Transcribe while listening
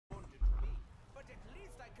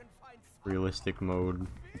realistic mode.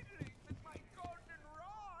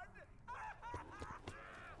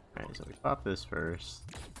 Alright, so we pop this first.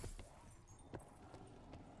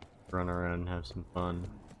 Run around and have some fun.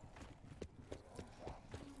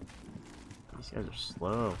 These guys are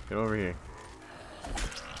slow. Get over here.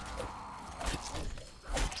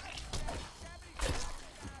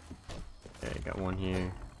 Okay, got one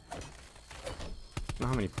here. I don't know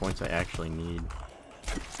how many points I actually need.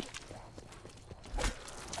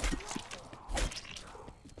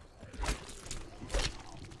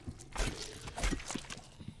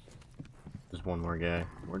 There's one more guy.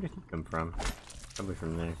 Where did he come from? Probably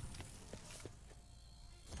from there.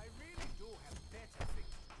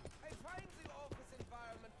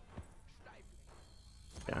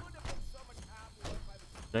 Yeah.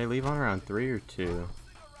 Did I leave on around 3 or 2?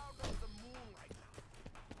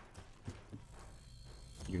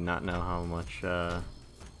 I do not know how much, how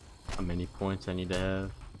many points I need to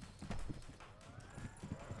have.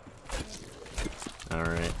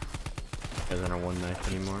 Alright. Guys aren't on one knife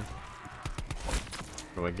anymore.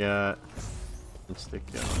 What do I got? Stick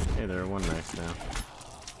going. Hey, they're one knife now.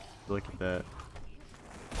 Look at that.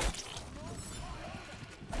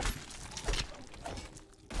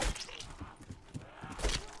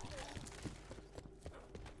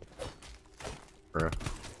 Bruh.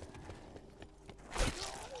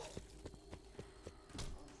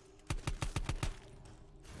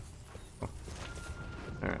 Oh.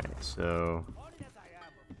 Alright, so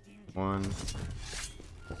one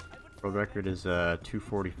world record is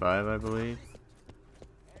 245, I believe.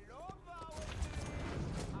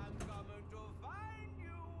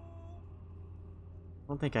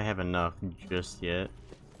 I don't think I have enough just yet.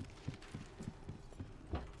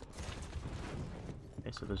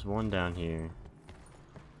 Okay, so there's one down here.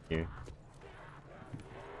 Here.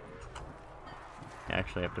 I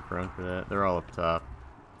actually have to run for that. They're all up top.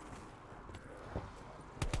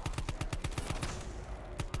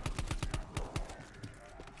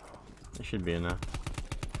 There should be enough.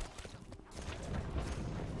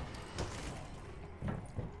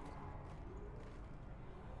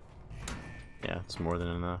 Yeah, it's more than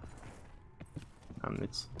enough.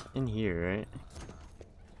 It's in here, right?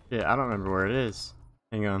 Yeah, I don't remember where it is.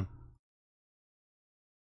 Hang on.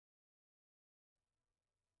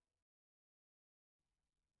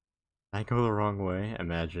 I go the wrong way?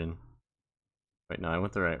 Imagine. Wait, no, I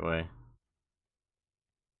went the right way.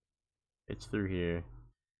 It's through here.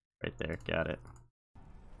 Right there, got it.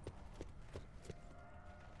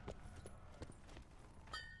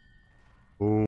 Ooh.